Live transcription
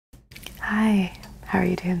Hi, how are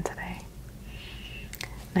you doing today?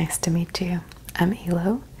 Nice to meet you. I'm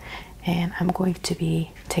Elo, and I'm going to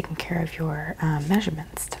be taking care of your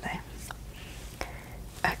measurements today.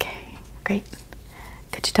 Okay, great.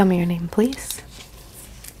 Could you tell me your name, please?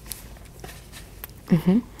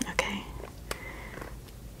 Okay.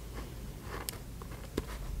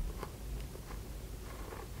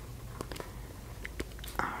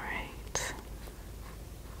 All right.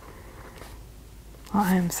 Well,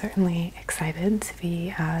 I'm certainly excited to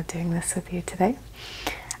be doing this with you today.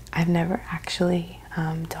 I've never actually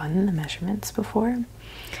done the measurements before.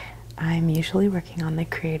 I'm usually working on the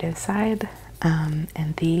creative side,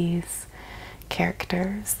 and these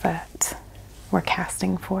characters that we're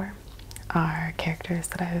casting for are characters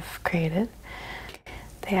that I've created.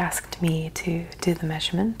 They asked me to do the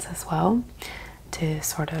measurements as well to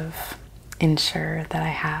sort of ensure that I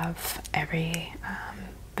have every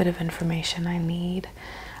bit of information I need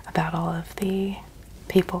about all of the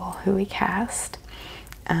people who we cast,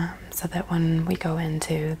 so that when we go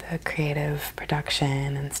into the creative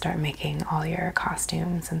production and start making all your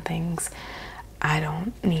costumes and things, I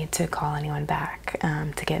don't need to call anyone back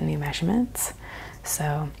to get new measurements.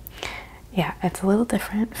 So yeah, it's a little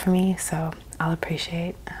different for me, so I'll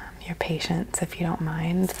appreciate your patience if you don't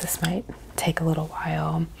mind. This might take a little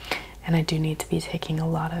while, and I do need to be taking a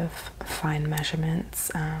lot of fine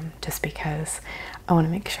measurements just because I want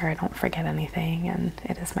to make sure I don't forget anything, and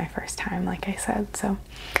it is my first time, like I said. So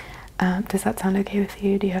does that sound okay with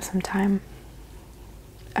you? Do you have some time?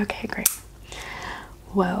 Okay, great.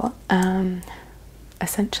 Well,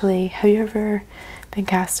 essentially, have you ever been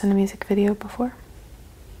cast in a music video before?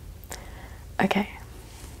 Okay.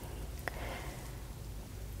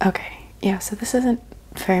 Okay, yeah, so this isn't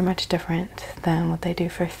very much different than what they do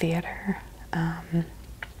for theater.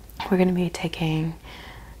 We're going to be taking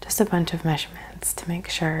just a bunch of measurements to make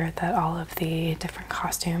sure that all of the different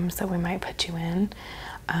costumes that we might put you in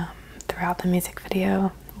throughout the music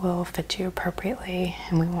video will fit you appropriately,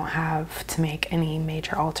 and we won't have to make any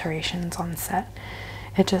major alterations on set.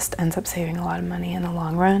 It just ends up saving a lot of money in the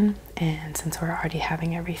long run, and since we're already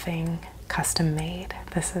having everything custom made,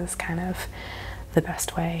 this is kind of the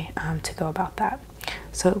best way to go about that.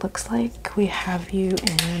 So it looks like we have you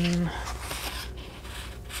in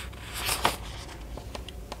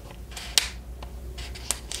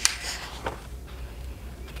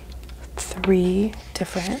three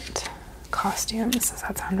different costumes. Does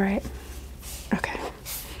that sound right? Okay.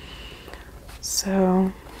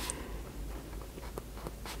 So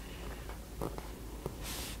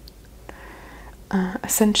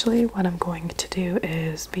essentially what I'm going to do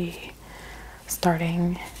is be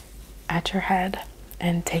starting at your head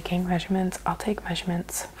and taking measurements. I'll take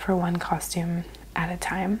measurements for one costume at a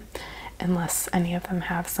time, unless any of them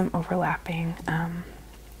have some overlapping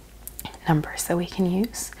numbers that we can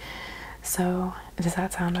use. So does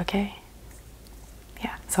that sound okay?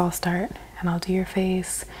 Yeah, so I'll start and I'll do your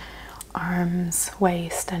face, arms,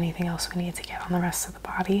 waist, anything else we need to get on the rest of the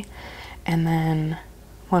body. And then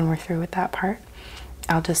when we're through with that part,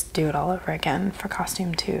 I'll just do it all over again for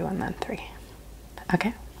costume 2 and then 3.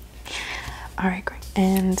 Okay? All right, great.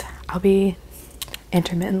 And I'll be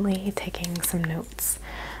intermittently taking some notes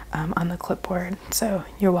on the clipboard, so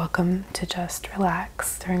you're welcome to just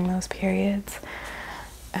relax during those periods.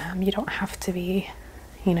 You don't have to be,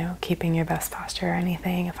 keeping your best posture or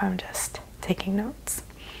anything if I'm just taking notes.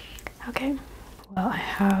 Okay? Well, I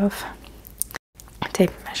have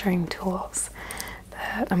tape measuring tools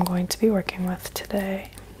that I'm going to be working with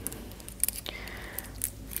today.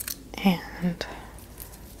 And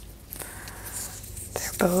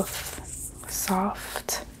they're both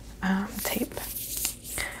soft tape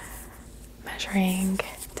measuring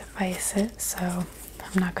devices, so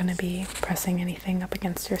I'm not going to be pressing anything up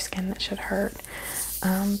against your skin that should hurt.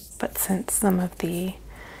 But since some of the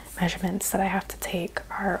measurements that I have to take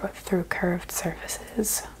are through curved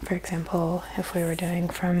surfaces, for example, if we were doing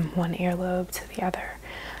from one earlobe to the other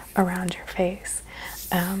around your face,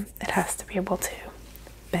 it has to be able to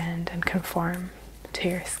bend and conform to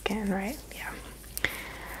your skin, right? Yeah.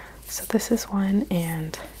 So this is one,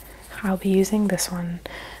 and I'll be using this one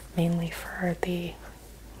mainly for the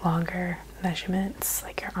longer measurements,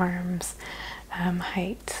 like your arms,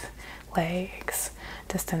 height, legs,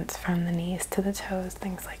 distance from the knees to the toes,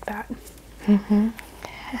 things like that. And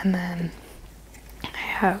then I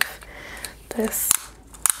have this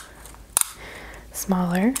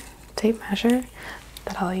smaller tape measure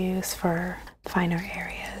that I'll use for finer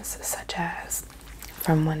areas, such as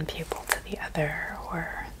from one pupil to the other,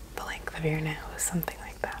 or the length of your nose, something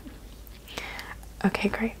like that. Okay,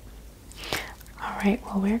 great. All right,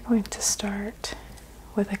 well, we're going to start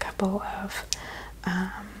with a couple of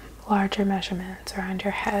larger measurements around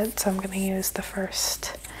your head. So I'm going to use the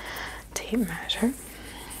first tape measure.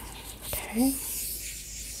 Okay.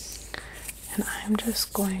 And I'm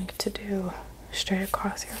just going to do straight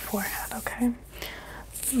across your forehead, okay?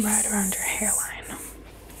 Right around your hairline.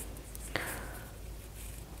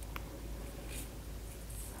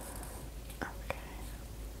 Okay.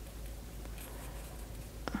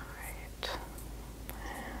 Alright.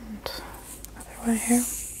 And other way here.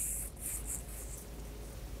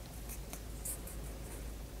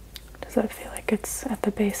 Does that feel like it's at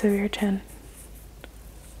the base of your chin?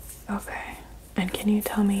 Okay. And can you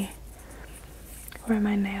tell me where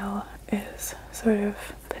my nail is sort of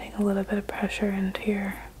putting a little bit of pressure into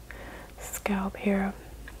your scalp here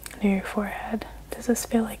near your forehead? Does this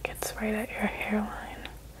feel like it's right at your hairline?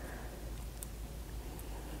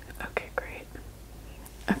 Okay, great.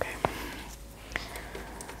 Okay.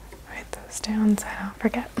 Write those down so I don't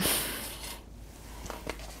forget.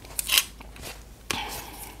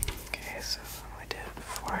 Okay, so we did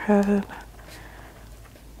forehead.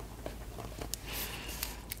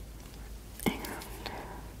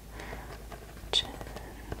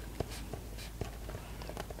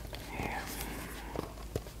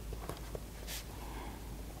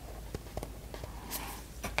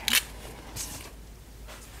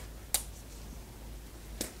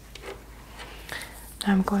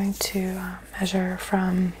 I'm going to measure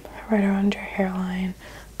from right around your hairline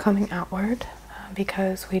coming outward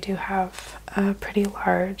because we do have a pretty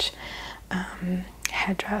large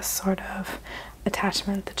headdress sort of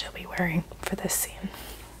attachment that you'll be wearing for this scene.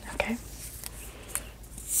 Okay?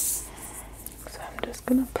 So I'm just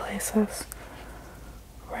going to place this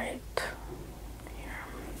right here.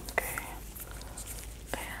 Okay.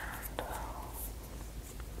 And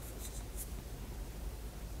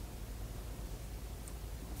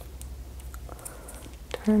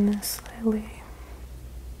turn this slightly.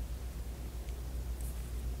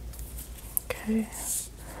 Okay.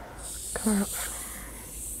 Come up from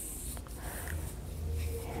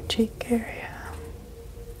your cheek area.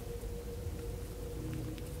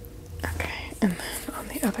 Okay, and then on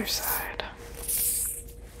the other side.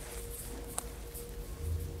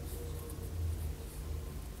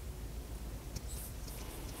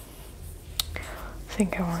 I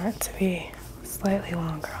think I want it to be slightly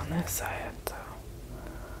longer on this side, so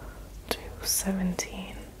do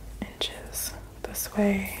 17 inches this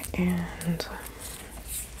way, and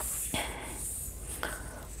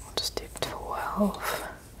we'll just do 12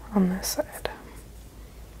 on this side.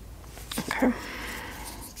 Okay.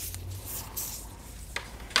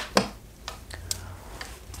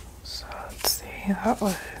 So let's see, that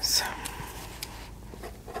was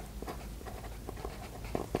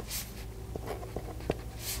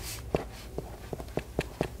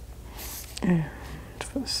and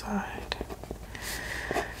for the side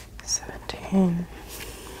 17.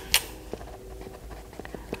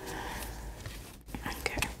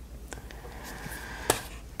 Okay,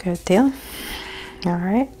 good deal. All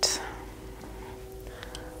right,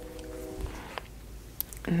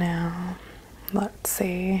 now let's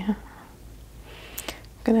see, I'm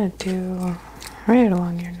gonna do right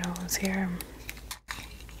along your nose here.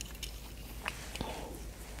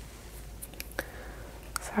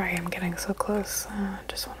 Sorry, I'm getting so close.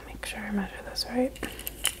 Just want to make sure I measure this right.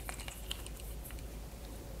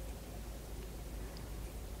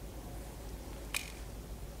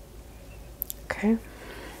 Okay.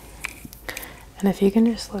 And if you can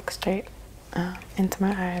just look straight into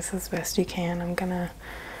my eyes as best you can, I'm gonna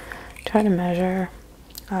try to measure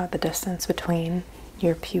the distance between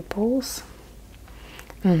your pupils.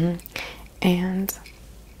 And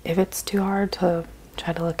if it's too hard to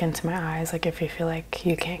try to look into my eyes, like if you feel like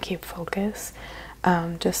you can't keep focus,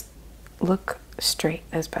 just look straight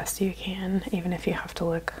as best you can, even if you have to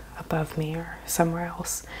look above me or somewhere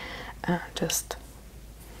else. Just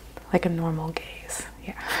like a normal gaze.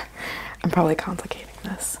 Yeah, I'm probably complicating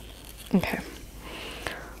this. Okay,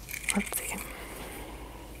 let's see.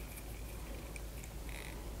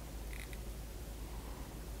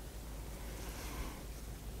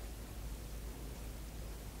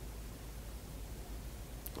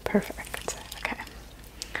 Perfect. Okay.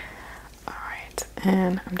 All right,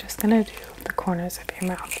 and I'm just gonna do the corners of your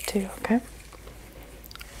mouth too, okay?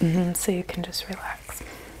 So you can just relax.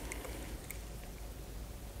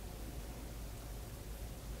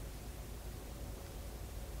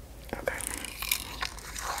 Okay.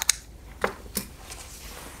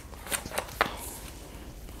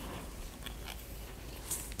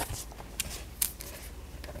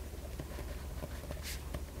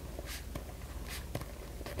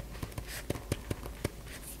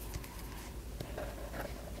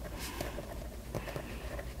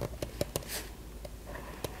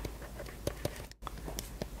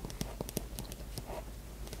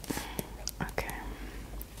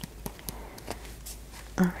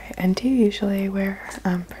 And do you usually wear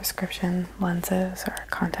prescription lenses or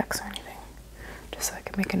contacts or anything? Just so I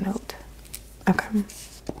can make a note. Okay.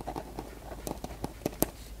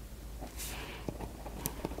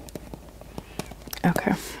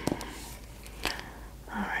 Okay.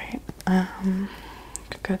 All right.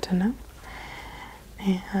 Good to know.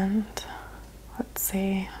 And let's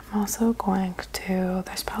see. I'm also going to.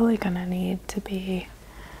 There's probably gonna need to be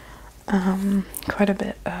quite a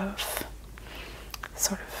bit of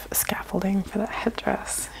sort of scaffolding for that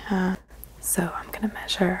headdress. So I'm gonna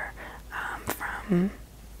measure from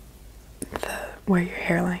where your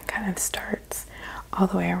hairline kind of starts all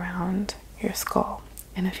the way around your skull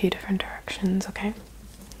in a few different directions, okay?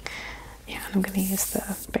 Yeah, and I'm gonna use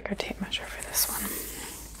the bigger tape measure for this one.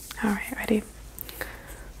 Alright, ready?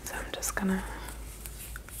 So I'm just gonna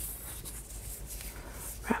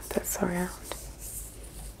wrap this around.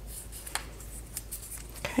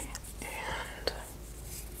 Okay, and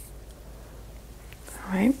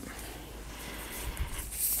alright.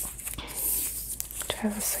 Try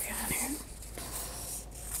this again here.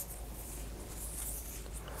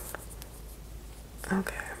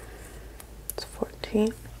 Okay, it's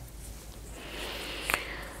 14.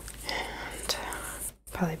 And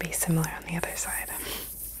probably be similar on the other side.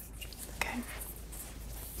 Okay.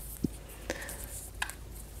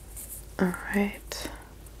 Alright.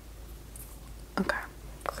 Okay,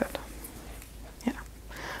 good. Yeah,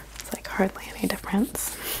 it's like hardly any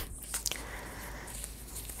difference.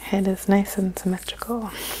 Head is nice and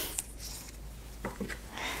symmetrical.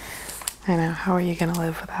 I know, how are you gonna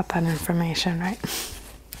live without that information, right?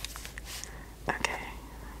 Okay.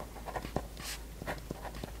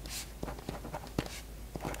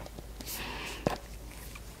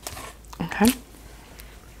 Okay.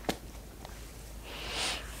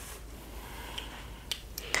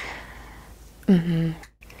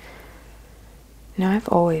 Now, I've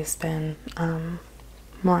always been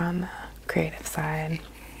more on the creative side.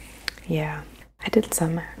 Yeah, I did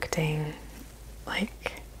some acting,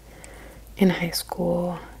 like in high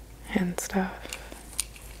school and stuff.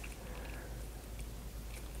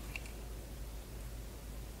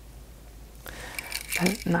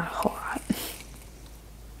 But not a whole lot.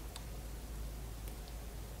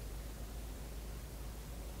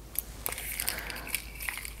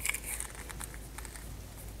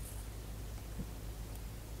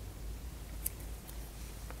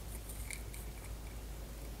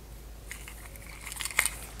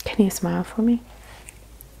 Can you smile for me?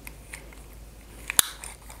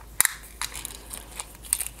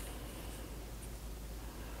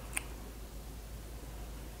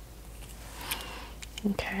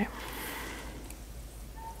 Okay.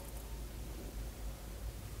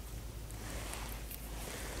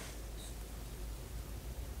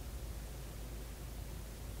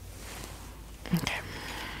 Okay.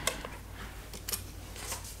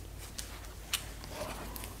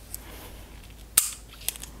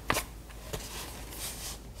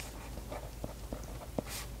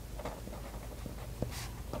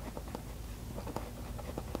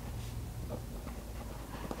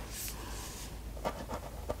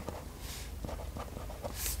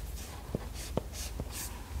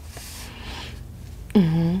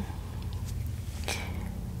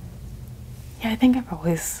 Yeah, I think I've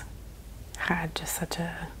always had just such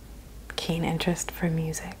a keen interest for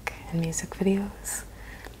music and music videos.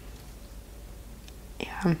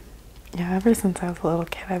 Yeah, ever since I was a little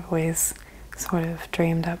kid, I've always sort of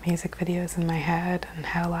dreamed up music videos in my head and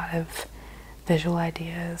had a lot of visual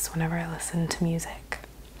ideas whenever I listened to music.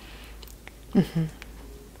 It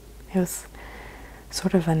was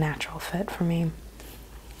sort of a natural fit for me,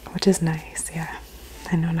 which is nice, yeah.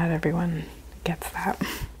 I know not everyone gets that.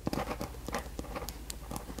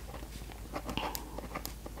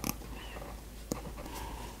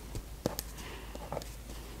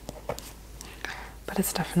 But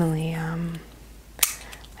it's definitely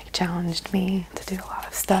like challenged me to do a lot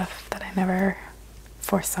of stuff that I never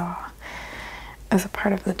foresaw as a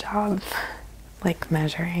part of the job, like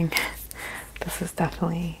measuring. This is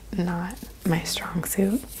definitely not my strong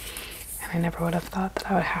suit, and I never would have thought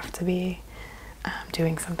that I would have to be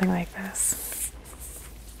doing something like this.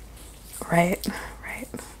 Right.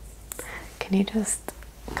 Can you just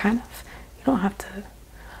kind of, you don't have to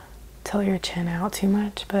tilt your chin out too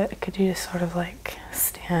much, but could you just sort of like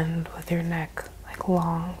stand with your neck like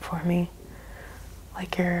long for me?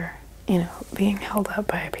 Like you're, being held up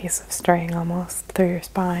by a piece of string almost through your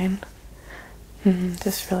spine.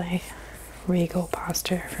 Just really regal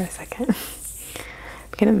posture for a second.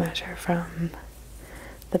 I'm gonna measure from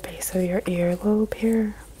the base of your earlobe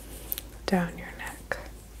here down your neck.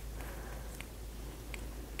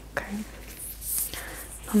 Okay.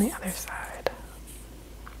 on the other side.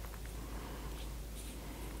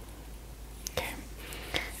 Okay,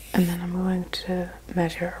 and then I'm going to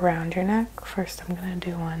measure around your neck. First I'm going to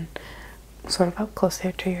do one sort of up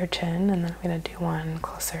closer to your chin, and then I'm going to do one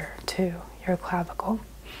closer to your clavicle.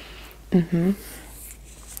 And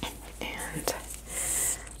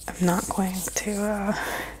I'm not going to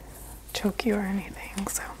choke you or anything,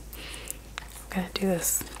 so I'm going to do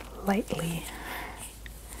this lightly.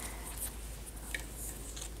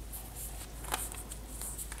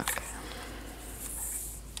 Okay.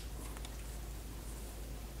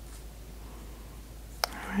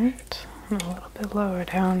 Alright, and a little bit lower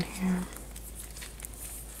down here.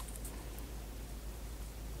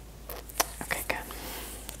 Okay, good.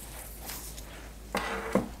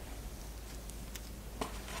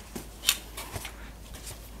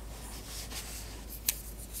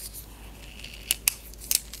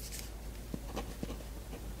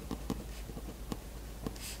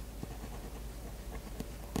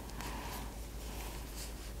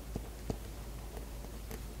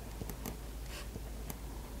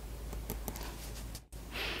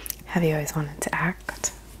 Have you always wanted to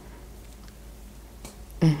act?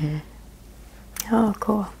 Oh,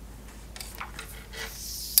 cool.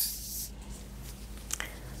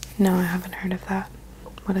 No, I haven't heard of that.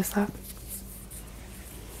 What is that?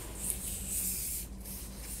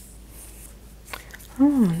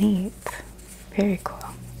 Oh, neat. Very cool.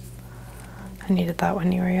 I needed that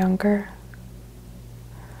when you were younger.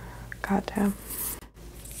 Goddamn.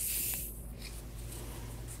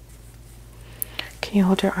 Can you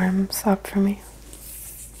hold your arms up for me?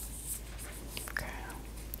 Okay.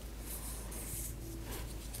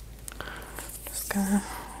 Just gonna,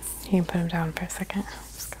 you can put them down for a second.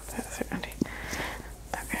 Just gonna put this around you.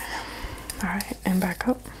 Okay. Alright, and back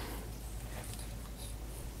up.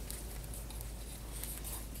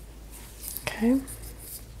 Okay.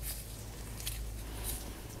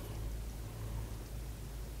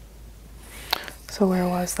 So where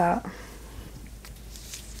was that?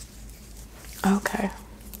 Okay.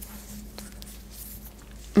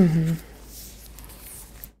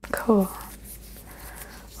 Cool. Well,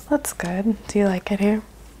 that's good. Do you like it here?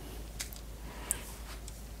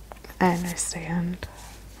 I understand.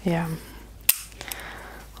 Yeah.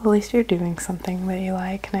 Well, at least you're doing something that you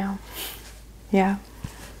like now. Yeah.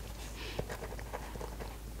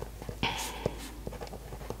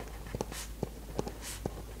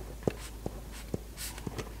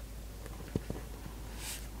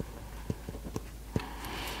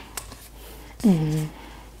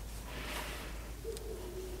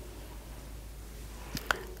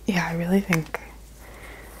 Yeah, I really think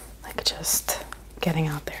like just getting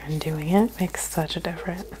out there and doing it makes such a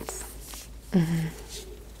difference.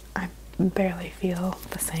 I barely feel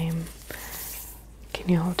the same. Can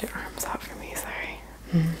you hold your arms out for me? Sorry.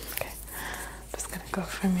 Okay. I'm just gonna go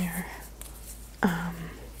from your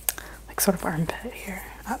like sort of armpit here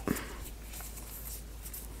up.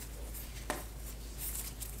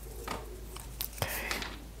 Okay.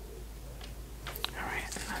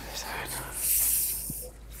 Alright, another side.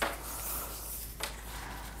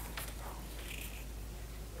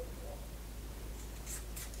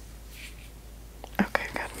 Okay,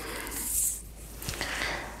 good.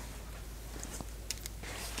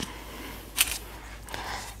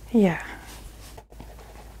 Yeah.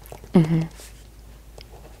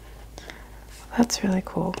 That's really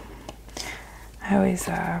cool. I always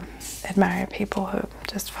admire people who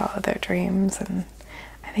just follow their dreams, and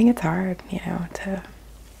I think it's hard, you know,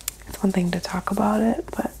 it's one thing to talk about it,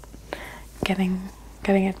 but getting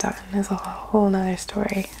it done is a whole nother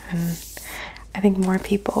story. And I think more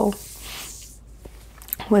people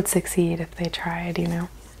would succeed if they tried, you know?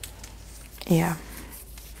 Yeah.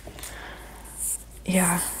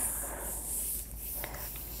 Yeah.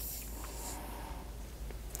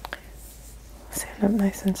 Stand up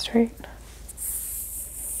nice and straight.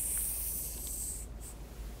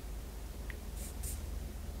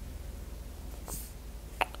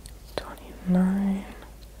 Nine.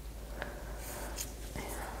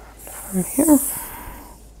 And from here,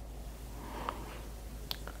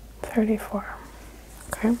 34.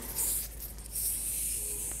 Okay.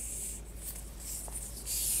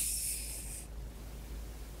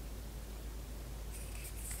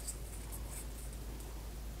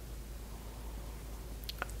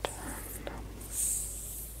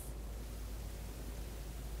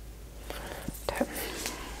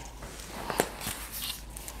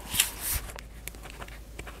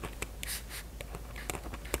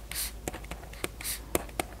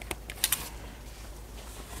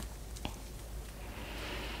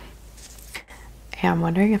 Yeah, I'm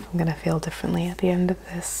wondering if I'm gonna feel differently at the end of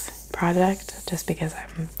this project, just because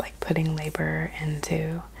I'm like putting labor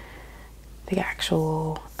into the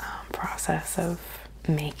actual process of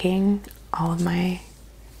making all of my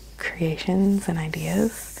creations and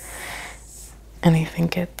ideas, and I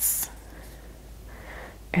think it's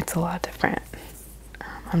a lot different.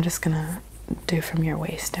 I'm just gonna do from your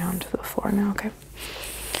waist down to the floor now, okay?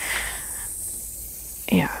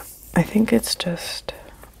 Yeah, I think it's just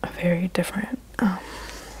a very different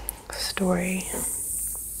story.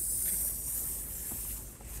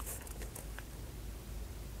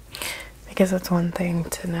 Because it's one thing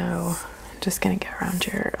to know. I'm just gonna get around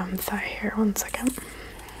your thigh here. 1 second.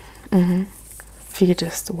 If you could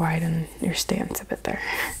just widen your stance a bit there.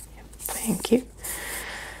 Thank you.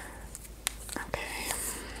 Okay.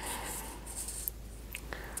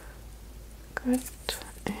 Good.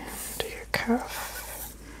 And do your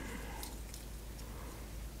cuff.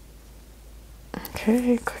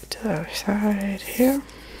 Okay, quick to the other side here.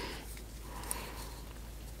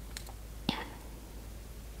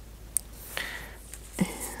 And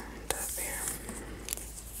up here.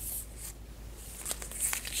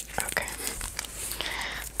 Okay.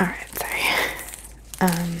 Alright, sorry.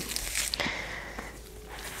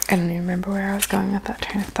 I don't even remember where I was going with that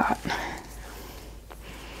train of thought.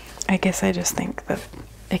 I guess I just think that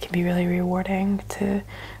it can be really rewarding to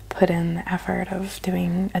put in the effort of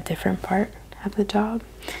doing a different part of the job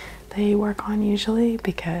that you work on usually,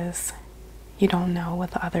 because you don't know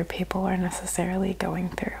what the other people are necessarily going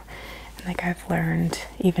through. And like I've learned,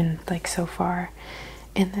 even like so far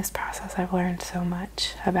in this process, I've learned so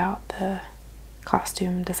much about the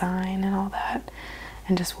costume design and all that,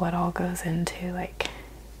 and just what all goes into like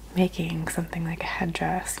making something like a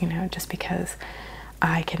headdress, you know, just because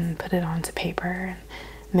I can put it onto paper and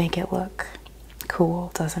make it look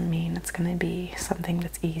cool doesn't mean it's going to be something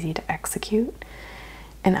that's easy to execute.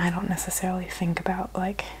 And I don't necessarily think about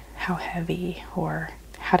like how heavy or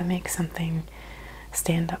how to make something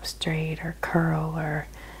stand up straight or curl, or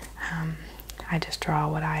I just draw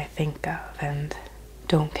what I think of and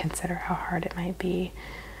don't consider how hard it might be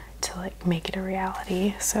to like make it a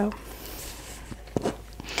reality. So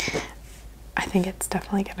I think it's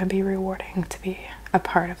definitely going to be rewarding to be a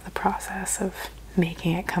part of the process of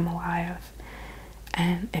making it come alive.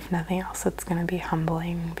 And if nothing else, it's going to be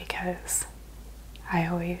humbling, because I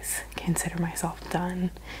always consider myself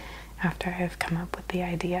done after I've come up with the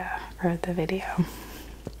idea for the video.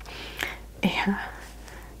 Yeah.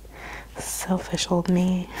 Selfish old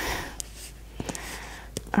me.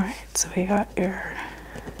 Alright, so we got your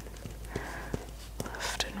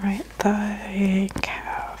left and right thigh,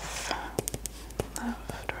 calf,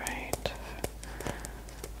 left, right.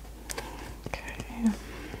 Okay.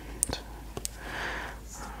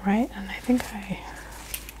 Alright, and I think I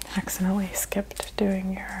accidentally skipped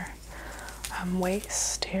doing your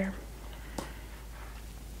waist here.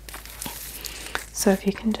 So if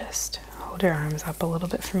you can just hold your arms up a little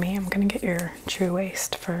bit for me, I'm going to get your true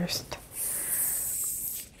waist first,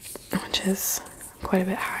 which is quite a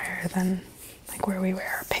bit higher than like where we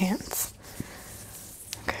wear our pants.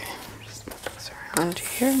 Okay, just put those around you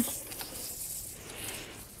here.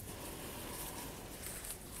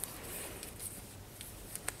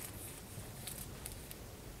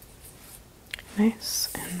 Nice,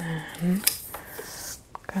 and then I'm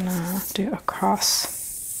gonna do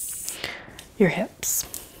across your hips.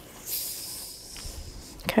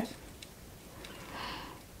 Okay.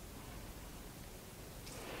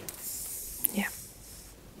 Yeah.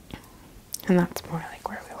 And that's more like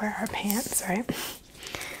where we wear our pants, right?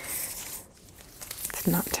 It's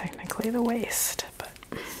not technically the waist, but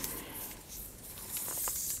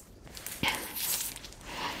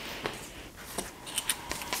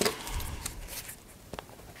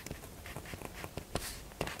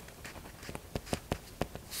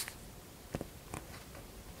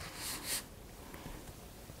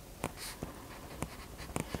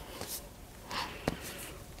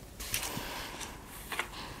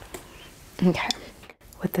okay.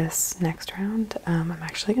 With this next round, I'm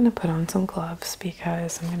actually going to put on some gloves,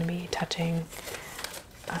 because I'm going to be touching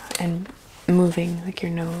and moving like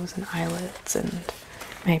your nose and eyelids and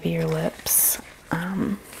maybe your lips,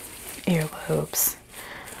 earlobes,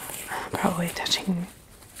 probably touching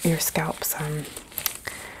your scalp some.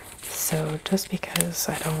 So just because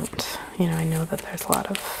I don't, I know that there's a lot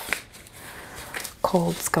of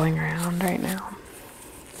colds going around right now,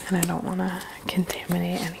 and I don't want to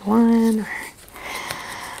contaminate anyone, or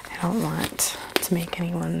I don't want to make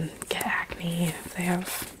anyone get acne if they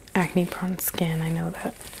have acne prone skin. I know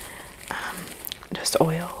that just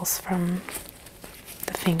oils from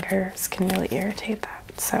the fingers can really irritate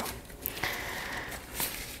that. So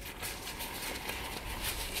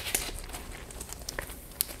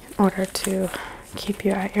order to keep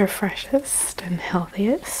you at your freshest and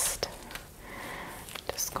healthiest,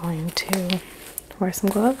 just going to wear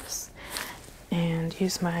some gloves and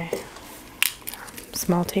use my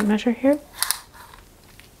small tape measure here,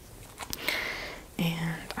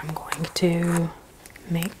 and I'm going to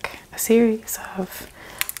make a series of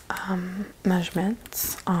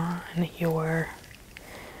measurements on your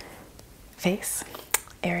face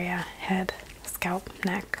area, head, scalp,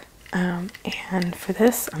 neck, and for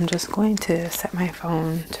this I'm just going to set my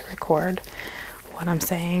phone to record what I'm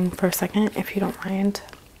saying for a second. If you don't mind,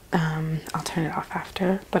 I'll turn it off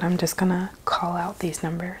after, but I'm just gonna call out these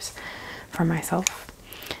numbers for myself,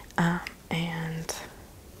 and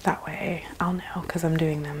that way I'll know, because I'm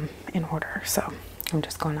doing them in order. So I'm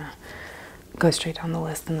just gonna go straight down the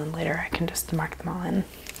list, and then later I can just mark them all in.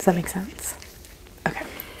 Does that make sense? Okay.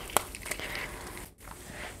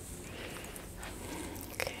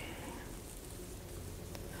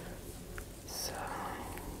 So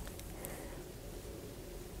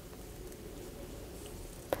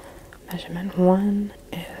measurement 1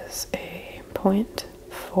 is a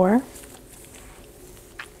 0.4.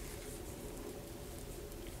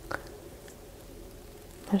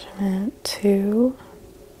 Measurement 2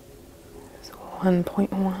 is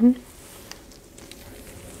 1.1.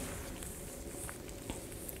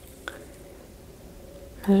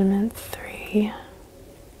 Measurement 3,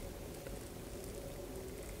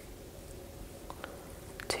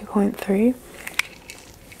 2.3.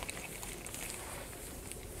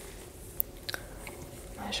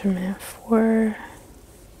 Measurement 4,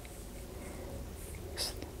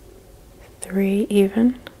 3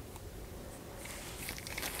 even.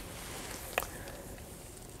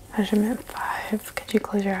 Measurement 5, could you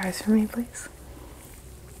close your eyes for me, please?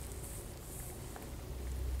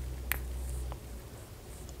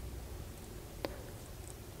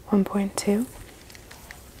 .2.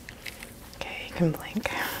 Okay, you can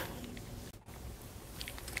blink.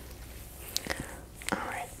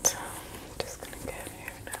 Alright, just gonna get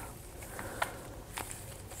here now.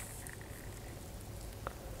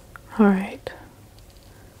 Alright.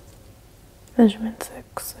 Measurement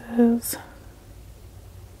 6 is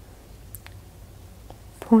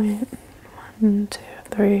 0.1, 2,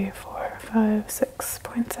 3, 4, 5,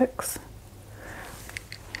 6.6.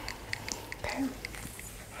 Okay.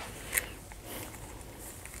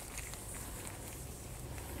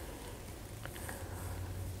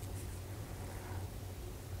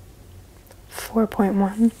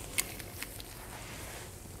 4.1.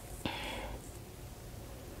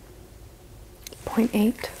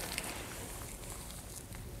 0.8.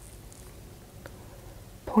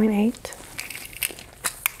 0.8.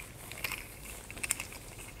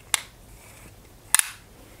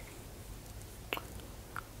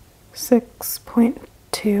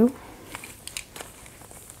 6.2.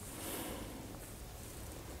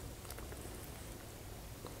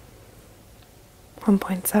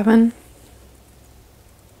 1.7.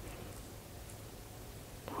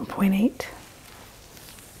 1.8.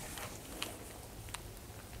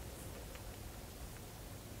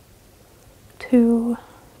 2,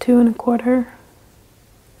 2.25.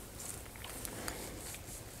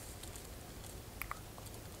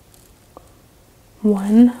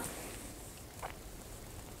 1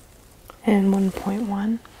 and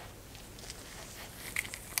 1.1.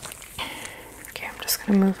 Okay, I'm just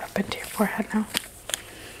going to move up into your forehead now.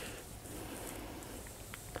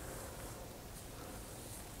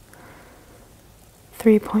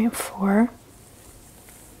 .4.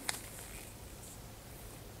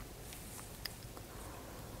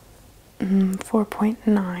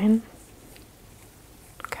 4.9.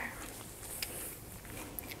 Okay.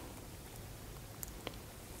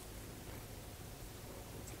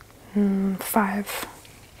 5.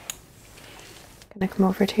 Gonna come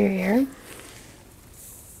over to your ear.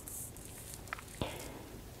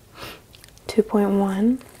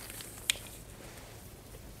 2.1.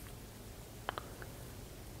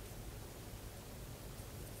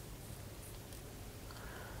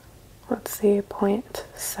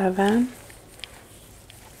 0.7.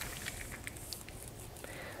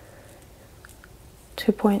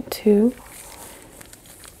 2.2.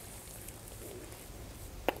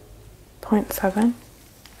 0.7.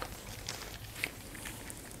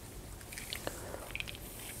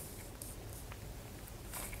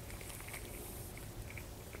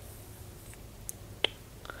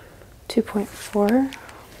 2.4.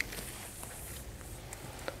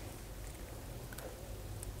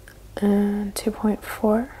 And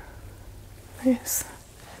 2.4. Nice.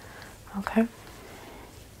 Okay.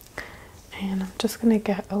 And I'm just going to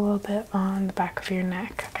get a little bit on the back of your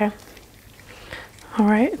neck, okay?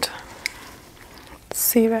 Alright. Let's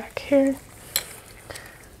see back here.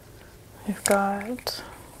 We've got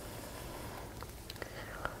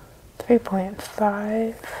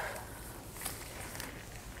 3.5.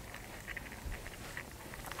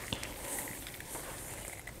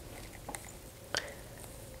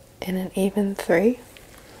 And an even 3.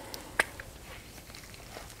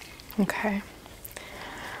 Okay.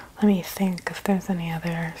 Let me think if there's any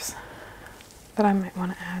others that I might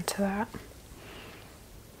want to add to that.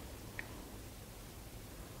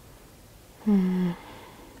 I'm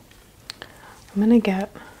gonna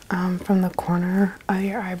get from the corner of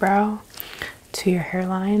your eyebrow to your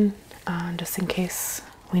hairline, just in case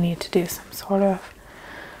we need to do some sort of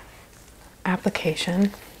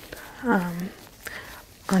application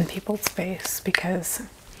on people's face, because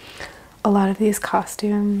a lot of these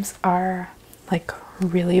costumes are like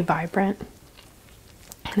really vibrant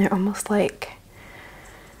and they're almost like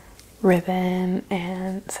ribbon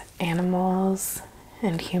and animals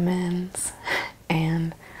and humans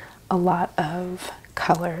and a lot of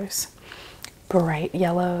colors, bright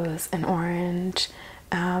yellows and orange,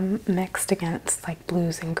 mixed against like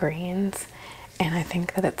blues and greens. And I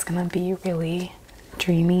think that it's gonna be really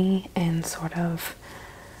dreamy and sort of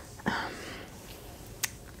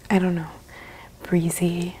I don't know,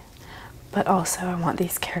 breezy, but also I want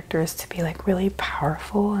these characters to be like really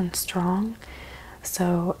powerful and strong.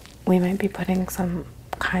 So we might be putting some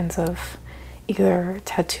kinds of either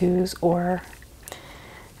tattoos or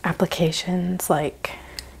applications like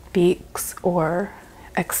beaks or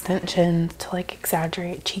extensions to like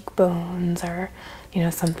exaggerate cheekbones, or you know,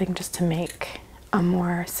 something just to make a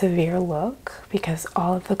more severe look, because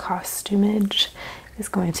all of the costumage is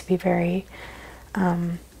going to be very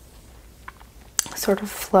sort of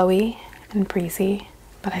flowy and breezy,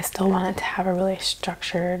 but I still want it to have a really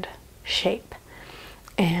structured shape.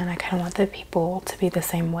 And I kind of want the people to be the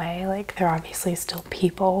same way. Like, they're obviously still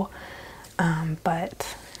people,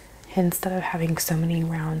 but instead of having so many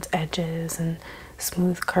round edges and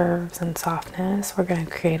smooth curves and softness, we're going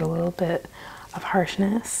to create a little bit of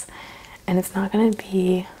harshness. And it's not going to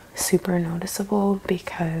be super noticeable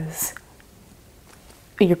because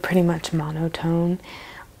you're pretty much monotone,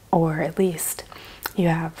 or at least you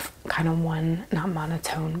have kind of one, not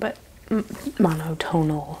monotone, but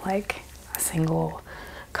monotonal, like a single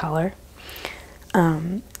color,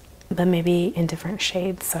 but maybe in different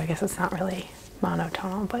shades. So I guess it's not really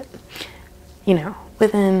monotonal, but you know,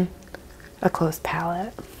 within a close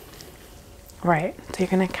palette, right? So you're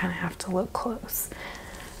gonna kind of have to look close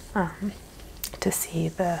to see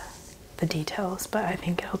the details, but I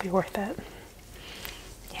think it'll be worth it.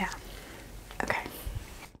 Yeah. Okay.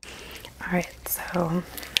 All right. So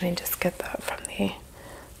let me just get that from the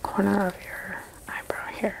corner of your eyebrow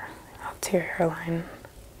here up to your hairline.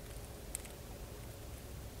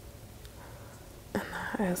 And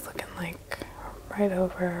that is looking like right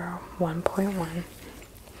over 1.1.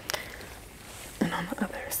 And on the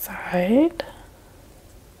other side,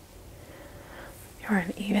 you're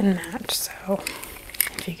an even match. So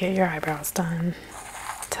if you get your eyebrows done,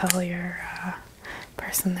 tell your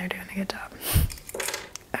person they're doing a good job.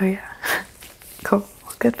 Oh yeah. Cool.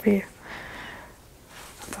 Well, good for you.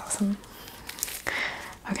 That's awesome.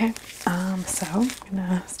 Okay, so I'm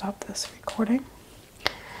gonna stop this recording.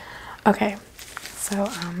 Okay, so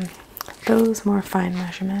those more fine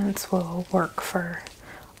measurements will work for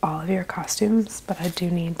all of your costumes, but I do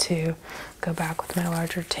need to go back with my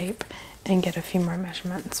larger tape and get a few more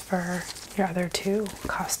measurements for your other two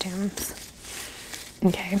costumes.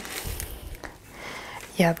 Okay.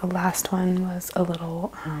 Yeah, the last one was a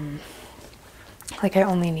little, like I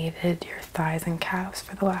only needed your thighs and calves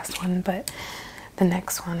for the last one, but the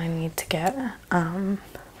next one I need to get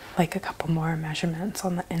like a couple more measurements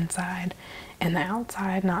on the inside and the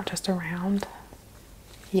outside, not just around.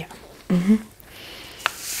 Yeah.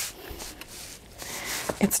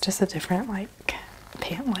 It's just a different like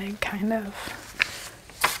pant leg kind of.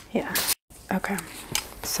 Yeah. Okay.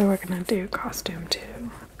 So we're gonna do costume 2.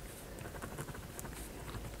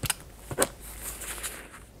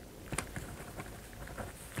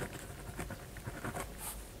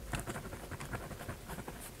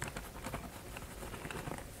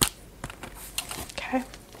 Okay.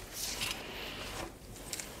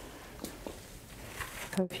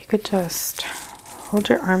 So if you could just hold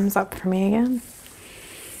your arms up for me again.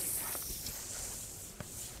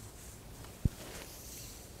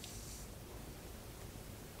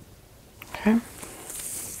 Okay.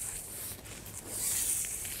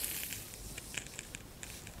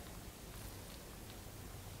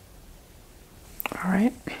 All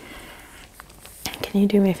right. Can you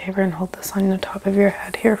do me a favor and hold this on the top of your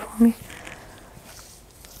head here for me?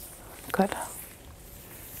 Good.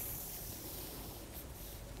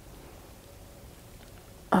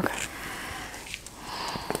 Okay.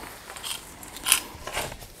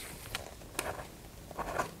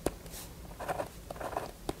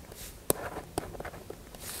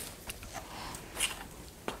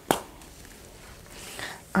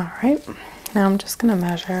 All right, now I'm just gonna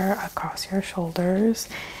measure across your shoulders,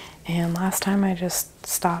 and last time I just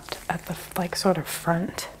stopped at the like sort of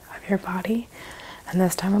front of your body, and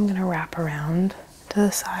this time I'm gonna wrap around to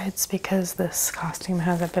the sides because this costume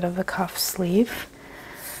has a bit of a cuff sleeve.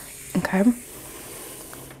 Okay,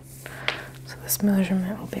 so this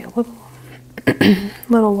measurement will be a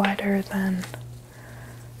little wider than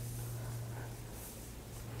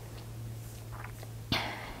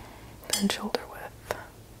shoulder width.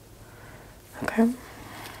 Okay,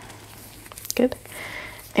 good.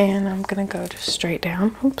 And I'm gonna go just straight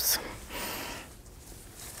down. Oops.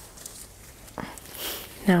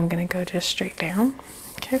 Now I'm gonna go just straight down.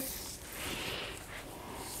 Okay.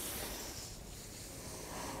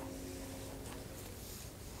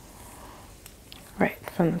 Right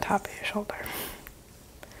from the top of your shoulder.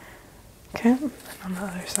 Okay, and on the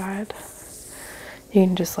other side, you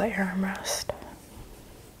can just let your arm rest.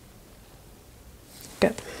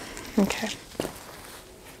 Good. Okay.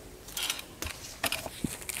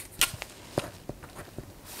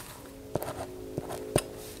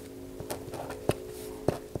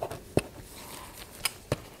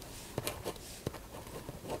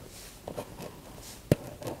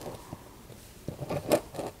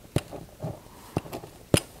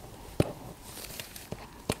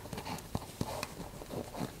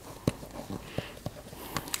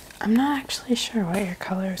 I'm not actually sure what your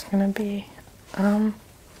color is going to be. You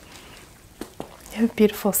have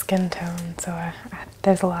beautiful skin tone, so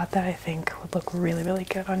there's a lot that I think would look really, really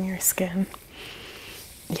good on your skin.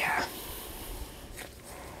 Yeah.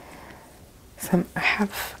 So I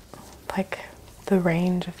have, like, the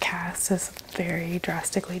range of casts is very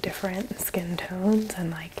drastically different skin tones,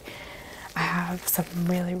 and like I have some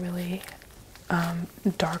really, really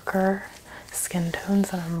darker skin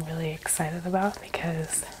tones that I'm really excited about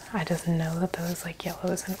because I just know that those like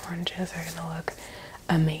yellows and oranges are gonna look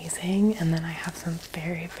amazing. And then I have some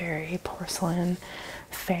very, very porcelain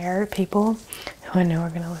fair people who I know are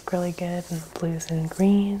gonna look really good in the blues and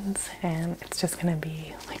greens, and it's just gonna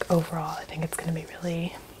be like, overall I think it's gonna be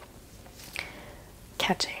really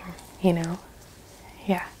catching, you know?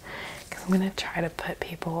 Yeah, because I'm gonna try to put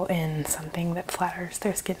people in something that flatters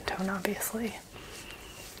their skin tone, obviously.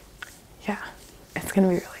 Yeah, it's gonna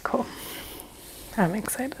be really cool. I'm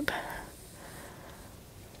excited.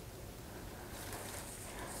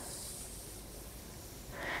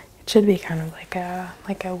 It should be kind of like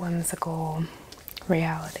a whimsical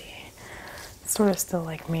reality. It sort of still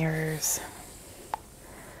like mirrors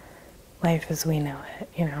life as we know it,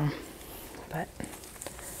 you know, but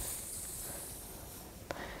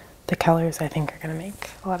the colors I think are gonna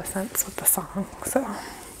make a lot of sense with the song, so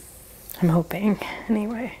I'm hoping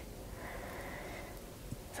anyway.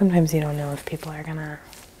 Sometimes you don't know if people are gonna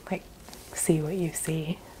like see what you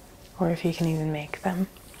see or if you can even make them,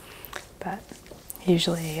 but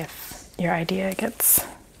usually if your idea gets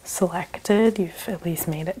selected, you've at least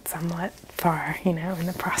made it somewhat far, you know, in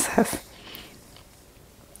the process.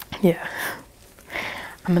 Yeah.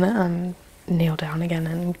 I'm gonna nail down again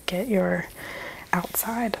and get your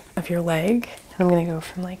outside of your leg. I'm gonna go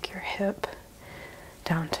from like your hip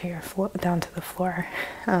down to your down to the floor,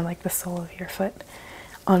 like the sole of your foot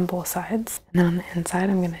on both sides. And then on the inside,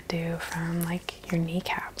 I'm gonna do from like your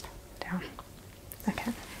kneecap down.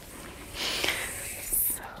 Okay.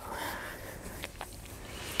 So,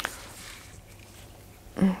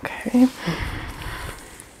 okay.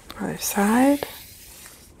 Other side.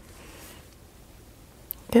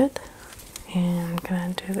 Good. And I'm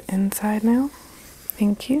gonna do the inside now.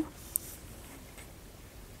 Thank you.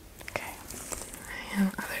 Okay.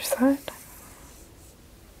 And other side.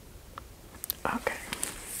 Okay.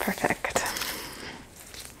 Perfect.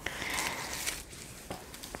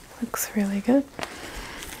 Looks really good.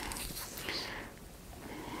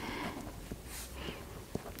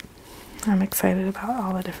 I'm excited about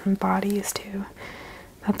all the different bodies too.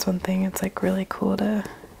 That's one thing, it's like really cool to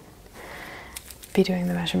be doing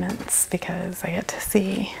the measurements because I get to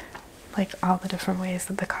see like all the different ways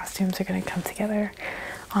that the costumes are going to come together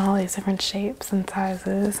on all these different shapes and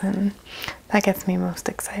sizes, and that gets me most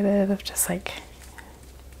excited of just like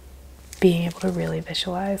being able to really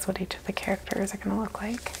visualize what each of the characters are going to look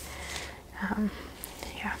like.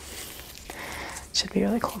 Yeah, it should be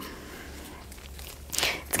really cool.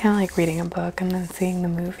 It's kind of like reading a book and then seeing the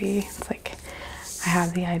movie. It's like I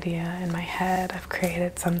have the idea in my head, I've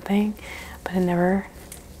created something, but it never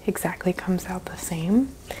exactly comes out the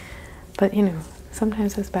same. But you know,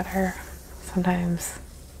 sometimes it's better. Sometimes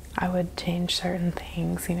I would change certain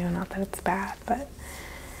things, you know, not that it's bad, but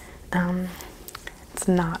it's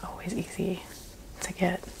not always easy to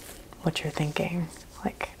get what you're thinking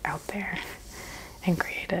like out there and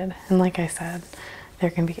created. And like I said, there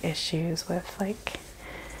can be issues with like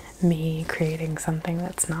me creating something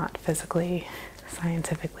that's not physically,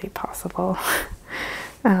 scientifically possible.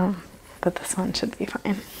 But this one should be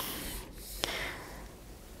fine.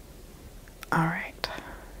 All right.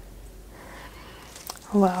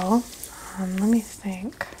 Well, let me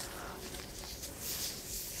think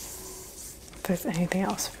if there's anything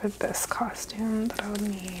else for this costume that I would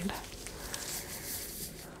need.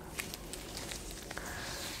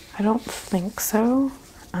 I don't think so,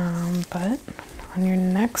 but on your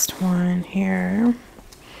next one here,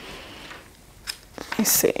 let me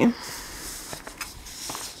see.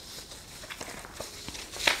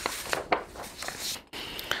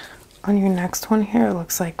 On your next one here, it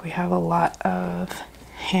looks like we have a lot of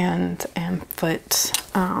hand and foot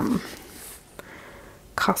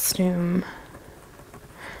costume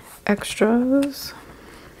extras.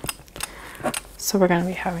 So we're going to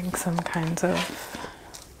be having some kinds of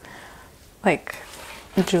like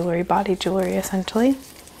jewelry, body jewelry essentially.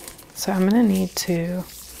 So I'm going to need to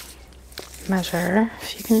measure.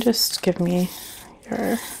 If you can just give me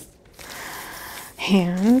your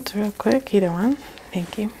hand real quick, either one.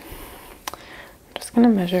 Thank you. I'm just going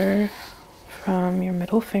to measure from your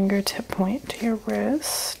middle finger tip point to your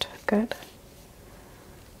wrist. Good.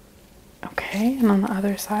 Okay, and on the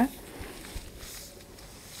other side.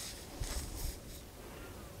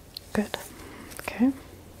 Good. Okay.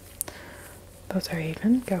 Those are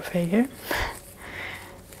even. Go figure.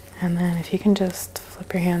 And then if you can just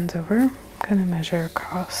flip your hands over, I'm going to measure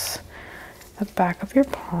across the back of your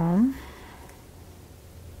palm.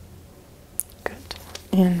 Good.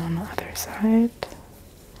 And on the other side.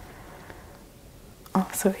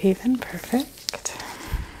 Also even. Perfect.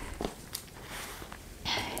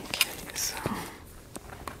 Okay, so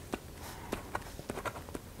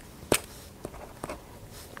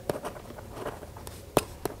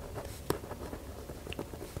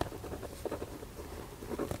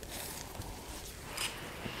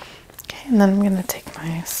and then I'm going to take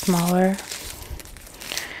my smaller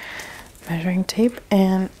measuring tape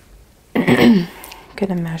and I'm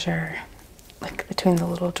going to measure like between the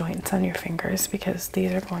little joints on your fingers because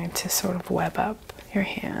these are going to sort of web up your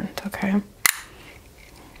hand, okay?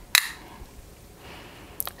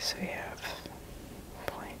 So you have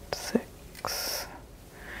 0.6,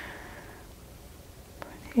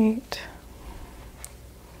 0.8,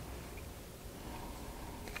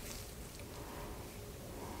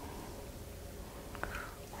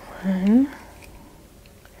 1.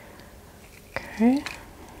 Okay.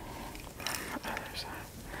 Other side.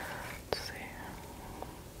 Let's see.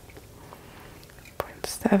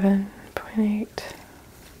 0.7, 0.8,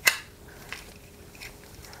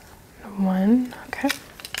 1. Okay.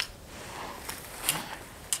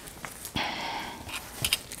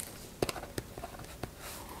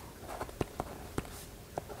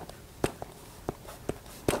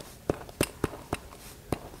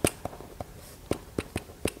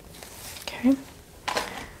 Okay.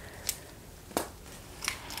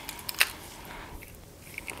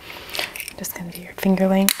 Just going to do your finger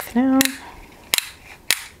length now.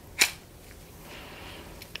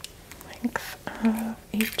 Length of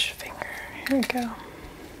each finger. Here we go.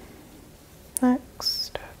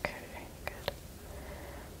 Next. Okay, good.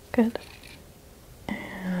 Good.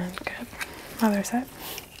 And good. Other side.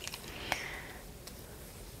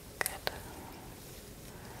 Good.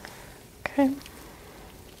 Okay.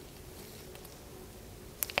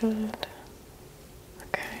 Good.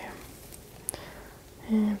 Okay.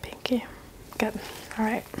 And pinky. Good. All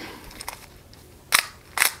right.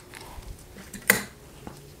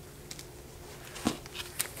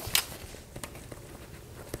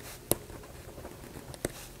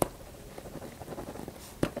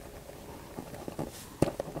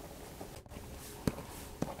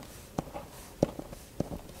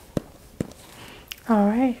 All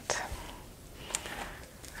right.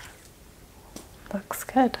 Looks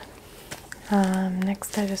good.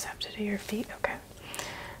 Next I just have to do your feet, okay?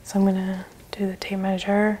 So I'm gonna do the tape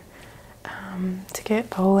measure to get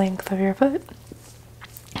the whole length of your foot.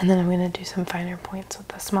 And then I'm gonna do some finer points with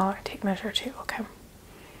the smaller tape measure too, okay?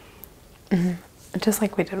 Just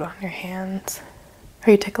like we did on your hands.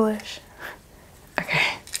 Are you ticklish?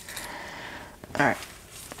 Okay. All right.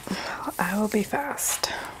 Well, I will be fast.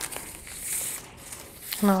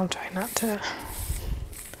 And I'll try not to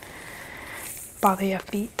bother your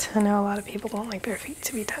feet. I know a lot of people don't like their feet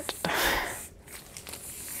to be touched.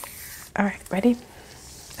 Alright, ready?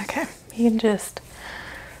 Okay, you can just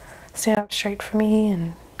stand up straight for me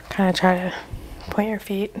and kind of try to point your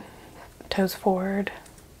feet, toes forward.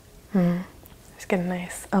 Just get a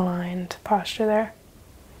nice aligned posture there.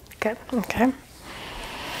 Good, okay.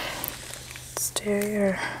 Steer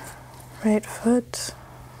your right foot.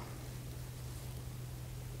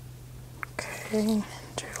 Okay,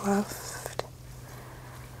 to your left.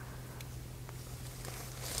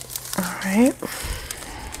 Alright.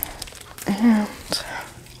 And I'm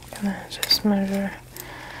gonna just measure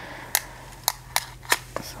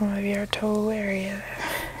some of your toe area,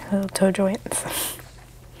 little toe joints.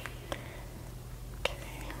 Okay.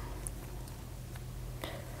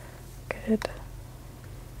 Good.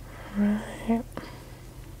 Right.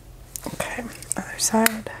 Okay, other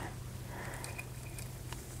side.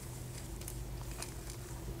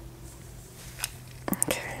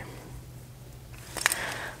 Okay.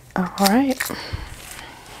 Alright.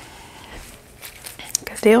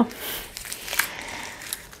 Good deal.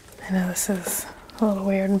 I know this is a little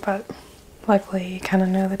weird, but luckily you kind of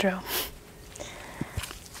know the drill.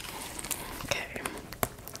 Okay.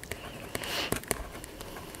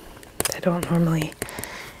 I don't normally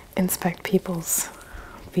inspect people's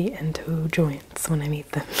feet and toe joints when I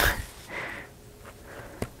meet them.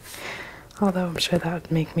 Although I'm sure that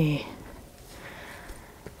would make me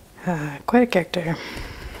quite a character.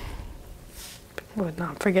 Would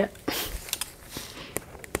not forget.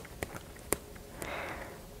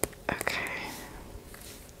 Okay.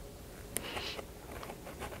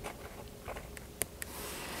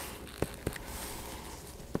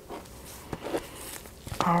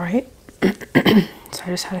 All right. So I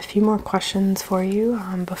just had a few more questions for you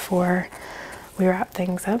before we wrap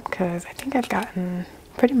things up, because I think I've gotten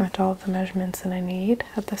pretty much all of the measurements that I need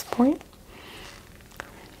at this point.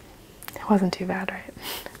 It wasn't too bad, right?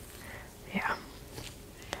 Yeah.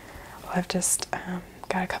 Well, I've just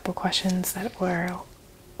got a couple questions that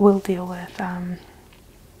we'll deal with,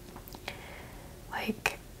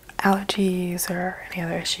 like allergies or any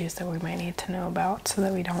other issues that we might need to know about so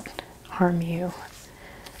that we don't harm you.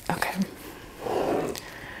 Okay.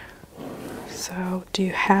 So, do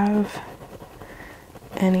you have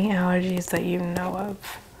any allergies that you know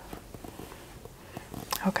of?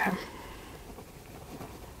 Okay.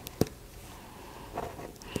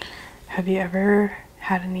 Have you ever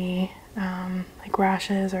had any like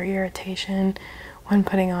rashes or irritation when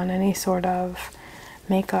putting on any sort of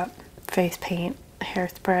makeup, face paint,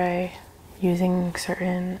 hairspray, using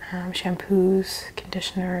certain shampoos,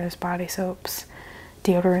 conditioners, body soaps,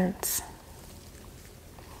 deodorants?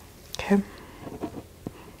 Okay.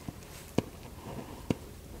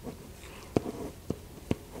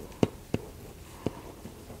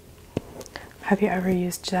 Have you ever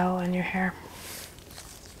used gel in your hair?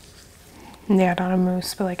 Yeah, not a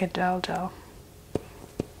mousse, but like a gel.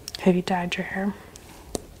 Have you dyed your hair?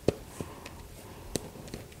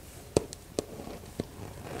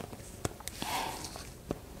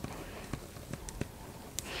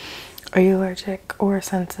 Are you allergic or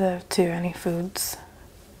sensitive to any foods?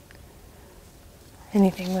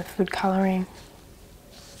 Anything with food coloring?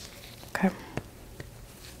 Okay.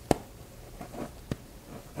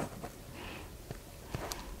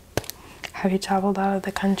 Have you traveled out of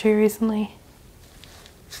the country recently?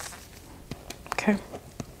 Okay.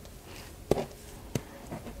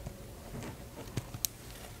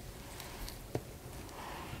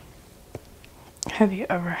 Have you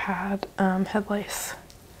ever had head lice?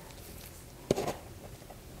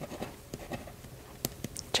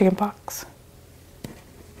 Chicken pox?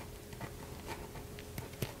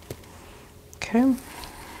 Okay.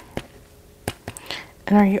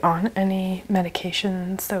 And are you on any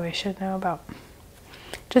medications that we should know about?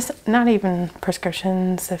 Just not even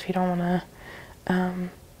prescriptions if you don't want to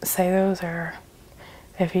say those, or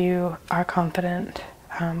if you are confident,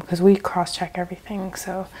 because we cross-check everything,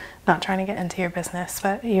 so not trying to get into your business,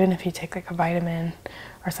 but even if you take like a vitamin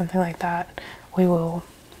or something like that, we will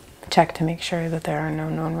check to make sure that there are no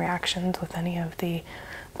known reactions with any of the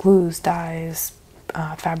glues, dyes,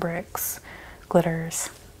 fabrics, glitters.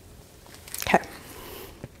 Okay.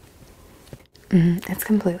 It's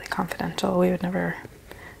completely confidential. We would never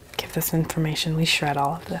give this information. We shred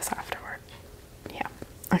all of this afterward. Yeah.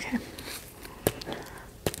 Okay.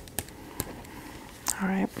 All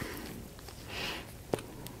right.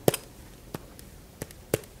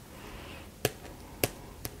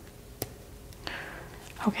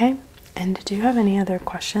 Okay. And did you have any other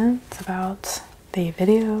questions about the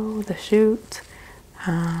video, the shoot,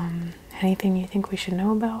 anything you think we should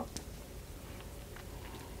know about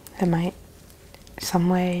that might some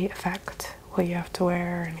way affect what you have to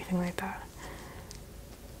wear or anything like that?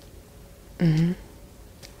 Mm-hmm.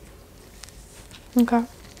 Okay.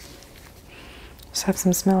 Just have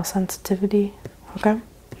some smell sensitivity. Okay.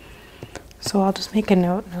 So I'll just make a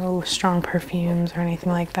note, no strong perfumes or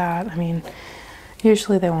anything like that. I mean,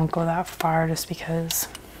 usually they won't go that far just because,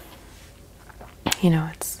 you know,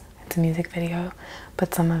 it's a music video,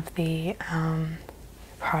 but some of the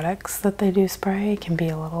products that they do spray can be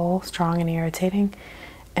a little strong and irritating.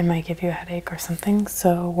 It might give you a headache or something.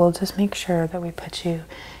 So we'll just make sure that we put you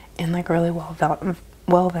in like a really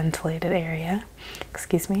well ventilated area,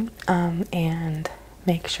 excuse me, and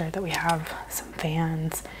make sure that we have some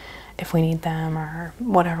fans if we need them, or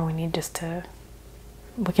whatever we need, just to,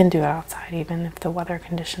 we can do it outside even if the weather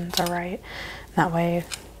conditions are right. That way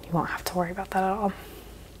you won't have to worry about that at all.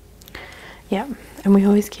 Yeah, and we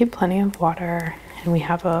always keep plenty of water, and we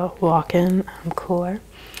have a walk-in cooler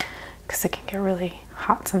because it can get really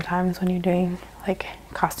hot sometimes when you're doing like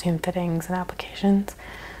costume fittings and applications.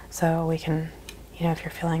 So we can, you know, if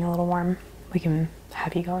you're feeling a little warm, we can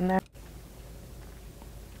have you go in there.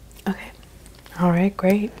 Okay. All right,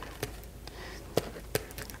 great.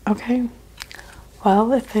 Okay.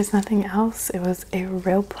 Well, if there's nothing else, it was a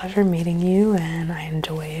real pleasure meeting you, and I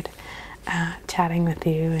enjoyed chatting with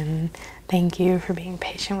you, and thank you for being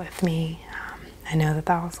patient with me. I know that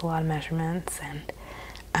that was a lot of measurements, and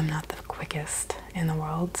I'm not the quickest in the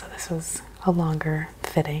world, so this was a longer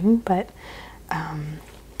fitting, but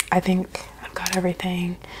I think I've got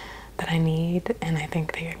everything that I need, and I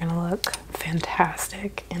think that you're gonna look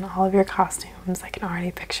fantastic in all of your costumes. I can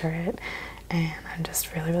already picture it, and I'm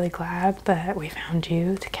just really, really glad that we found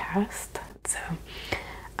you to cast. So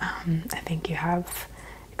I think you have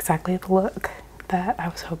exactly the look that I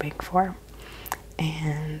was hoping for,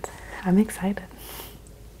 and I'm excited.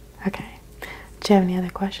 Okay, do you have any other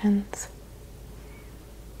questions?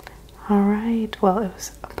 All right, well, it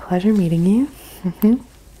was a pleasure meeting you.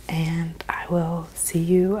 And I will see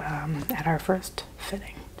you at our first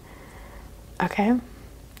fitting. Okay?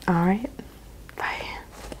 All right.